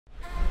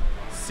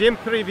Всем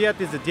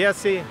привет из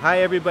Odessa.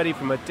 Hi everybody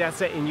from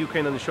Odessa in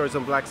Ukraine on the shores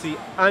of the Black Sea.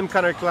 I'm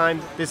Connor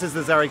Klein. This is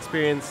the Zara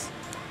Experience.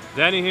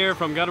 Danny here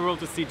from Got a World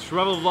to See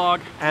travel vlog.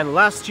 And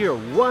last year,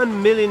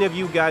 1 million of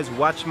you guys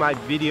watched my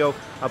video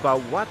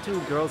about what do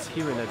girls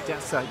here in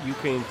Odessa,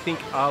 Ukraine think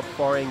of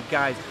foreign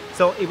guys.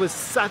 So it was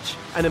such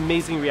an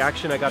amazing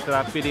reaction I got to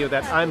that video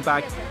that I'm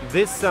back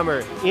this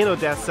summer in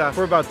Odessa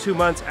for about 2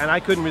 months, and I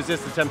couldn't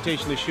resist the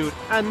temptation to shoot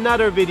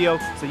another video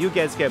so you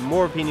guys get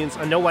more opinions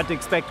and know what to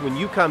expect when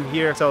you come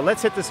here. So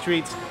let's hit the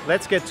streets,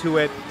 let's get to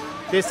it.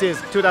 This is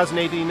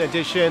 2018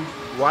 edition,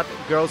 What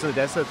Girls in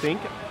Odessa Think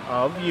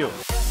of You.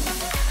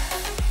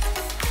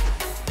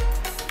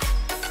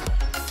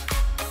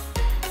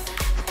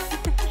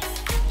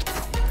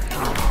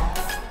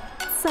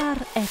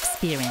 Zara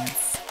Experience.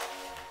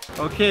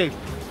 Окей,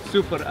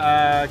 супер.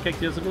 Как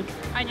тебя зовут?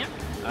 Аня.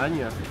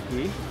 Аня.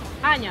 И?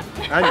 Аня.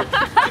 Аня.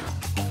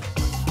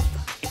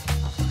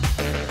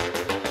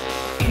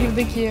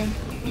 Евдокия.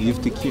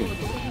 Евдокия.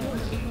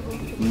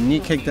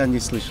 Никогда не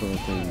слышал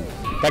это имя.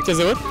 Как тебя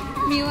зовут?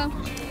 Мила.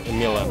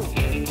 Мила.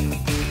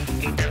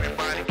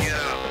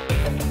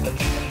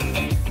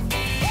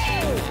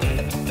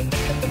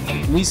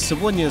 Мы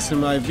сегодня с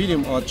вами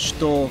видим,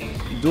 что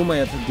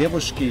думают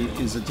девушки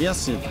из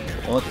Одессы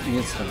от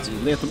места.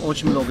 Летом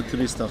очень много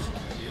туристов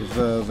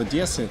в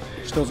Одессе.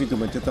 Что вы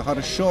думаете, это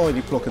хорошо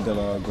или плохо для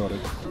города?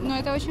 Ну,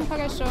 это очень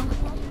хорошо.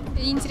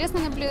 И интересно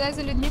наблюдать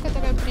за людьми,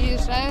 которые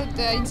приезжают,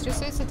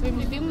 интересуются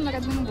твоим любимым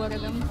родным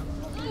городом.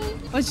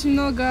 Очень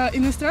много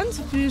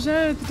иностранцев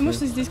приезжают, потому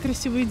что здесь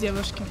красивые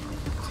девушки.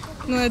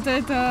 Но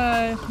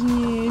это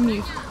не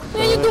миф.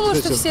 Я не думаю,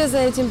 что все за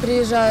этим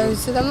приезжают.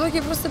 Сюда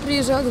многие просто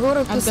приезжают в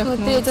город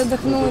посмотреть,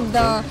 отдохнуть,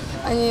 да,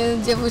 а не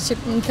девочек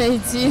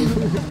найти.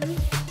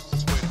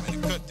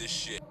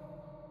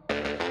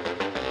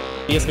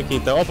 Есть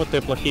какие-то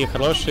опыты, плохие,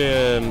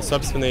 хорошие,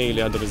 собственные или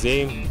от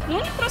друзей? Ну, у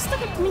них просто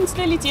как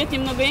менталитет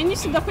немного. Я не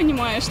всегда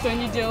понимаю, что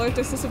они делают,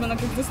 то есть особенно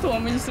как за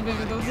столом они себя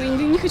ведут. Я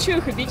не хочу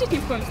их обидеть ни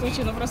в коем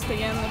случае, но просто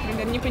я,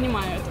 например, не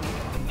понимаю этого.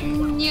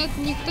 Нет,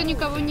 никто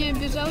никого не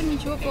обижал,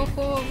 ничего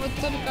плохого, вот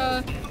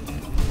только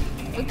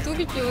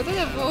турки, вот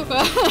это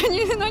плохо,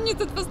 они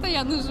тут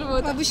постоянно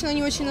живут. Обычно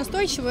они очень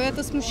настойчивы, и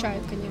это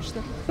смущает,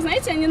 конечно.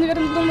 Знаете, они,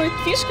 наверное, думают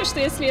фишка,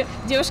 что если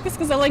девушка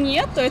сказала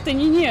нет, то это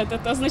не нет.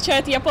 Это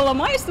означает, я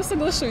поломаюсь, то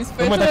соглашусь.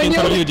 Мы так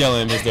интервью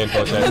делаем весь день,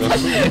 получается.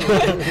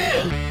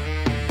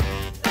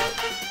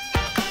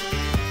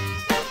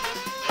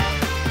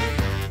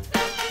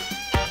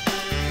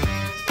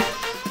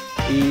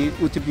 И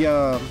у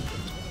тебя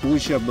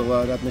уже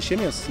было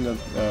отношение с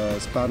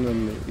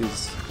парнем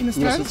из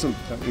иностранцем?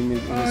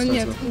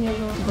 Нет, не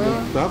было.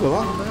 Да,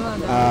 было?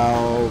 Да.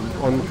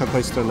 Он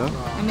какой страна?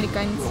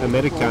 Американец.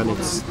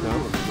 Американец, да.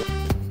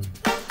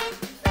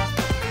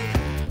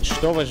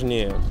 Что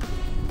важнее,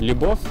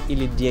 любовь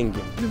или деньги?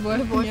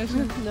 Любовь,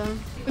 конечно. Да.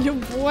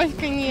 Любовь,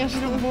 конечно.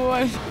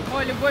 Любовь.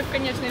 О, любовь,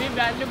 конечно,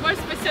 ребят, любовь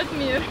спасет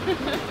мир.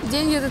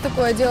 Деньги — это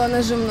такое дело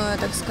нажимное,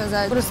 так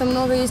сказать. Просто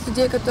много есть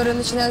людей, которые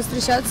начинают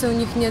встречаться, у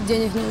них нет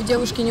денег ни у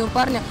девушки, ни у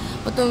парня,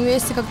 потом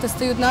вместе как-то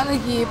встают на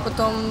ноги,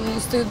 потом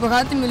стают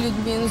богатыми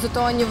людьми, но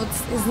зато они вот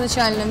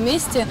изначально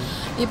вместе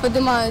и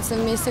поднимаются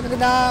вместе.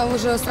 Когда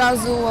уже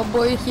сразу у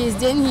обоих есть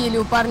деньги или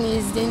у парня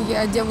есть деньги,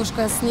 а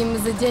девушка с ним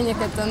из-за денег,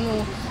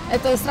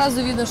 это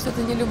сразу видно, что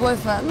это не любовь,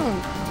 а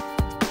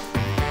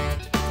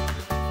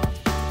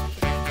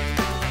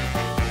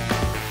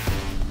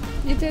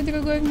Это и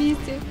другое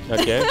вместе.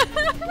 Окей.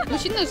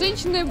 Мужчина с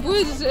женщиной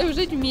будет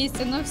жить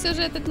вместе, но все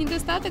же этот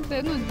недостаток,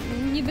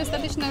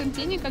 недостаточно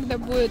денег, когда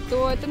будет,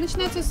 то это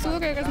начинаются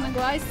ссоры,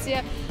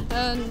 разногласия,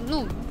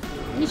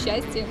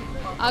 несчастье.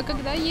 А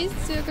когда есть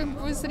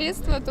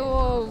средства,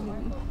 то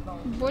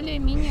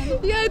более-менее.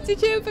 Я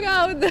отвечаю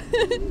правду.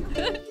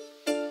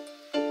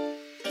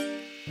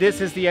 This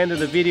is the end of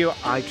the video.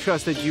 I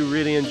trust that you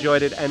really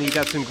enjoyed it and you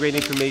got some great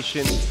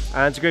information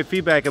and some great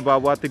feedback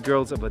about what the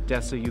girls of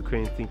Odessa,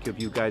 Ukraine think of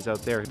you guys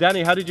out there.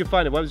 Dany, how did you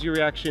find it? What was your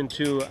reaction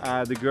to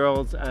the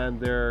girls and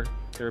their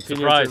opinions?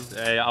 Surprised.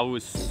 I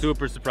was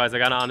super surprised. I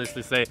gotta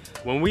honestly say,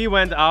 when we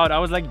went out, I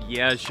was like,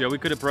 yeah, sure, we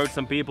could approach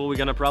some people. We're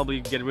gonna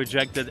probably get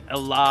rejected a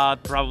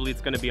lot. Probably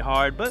it's gonna be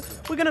hard, but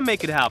we're gonna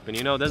make it happen,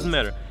 you know, it doesn't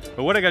matter.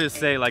 But what I gotta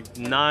say, like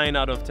 9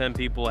 out of 10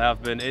 people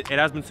have been, it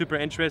has been super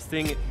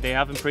interesting. They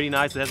have been pretty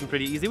nice. It has been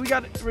pretty easy. We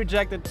got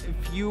rejected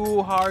a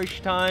few harsh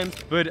times,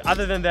 but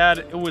other than that,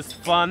 it was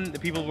fun. The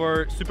people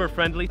were super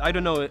friendly. I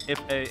don't know if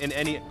in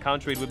any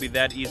country it would be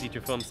that easy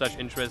to film such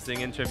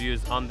interesting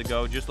interviews on the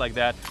go, just like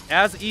that.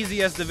 As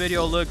easy as the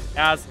video looked,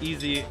 as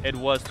easy it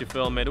was to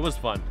film it. It was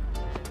fun.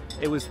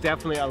 It was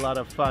definitely a lot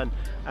of fun.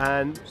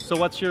 And so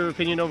what's your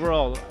opinion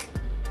overall?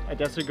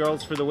 Odessa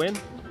girls for the win?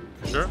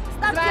 For sure.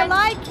 Ставьте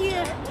лайки,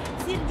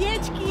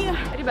 сердечки.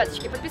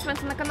 Ребяточки,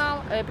 подписываемся на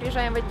канал,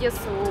 приезжаем в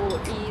Одессу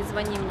и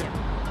звони мне.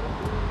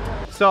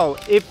 So,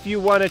 if you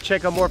want to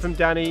check out more from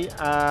Dany,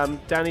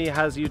 Dany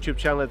has a YouTube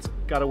channel that's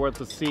got a world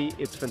to see.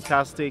 It's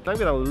fantastic. I'm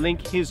going to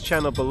link his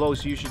channel below,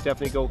 so you should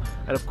definitely go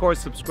and of course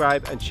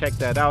subscribe and check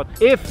that out.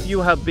 If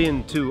you have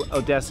been to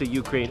Odessa,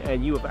 Ukraine,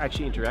 and you have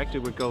actually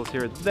interacted with girls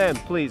here, then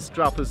please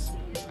drop us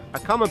a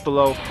comment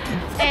below.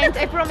 And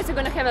I promise you're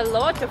gonna have a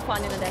lot of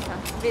fun in Odessa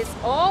with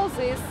all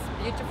these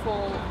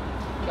beautiful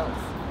girls.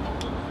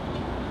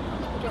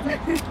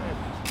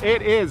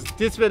 It is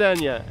До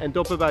свидания and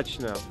до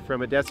побачення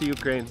from Odessa,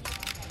 Ukraine.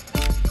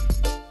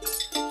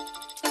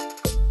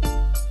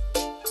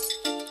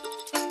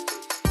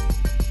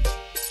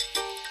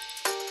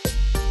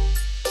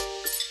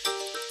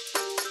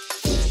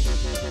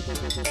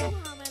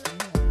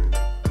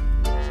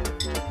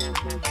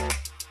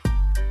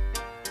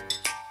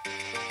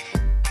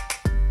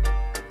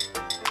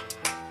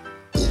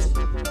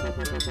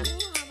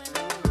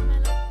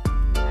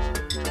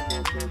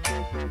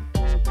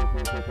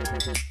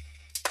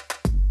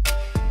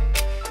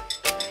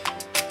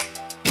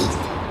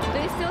 Do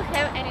you still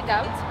have any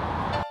doubts?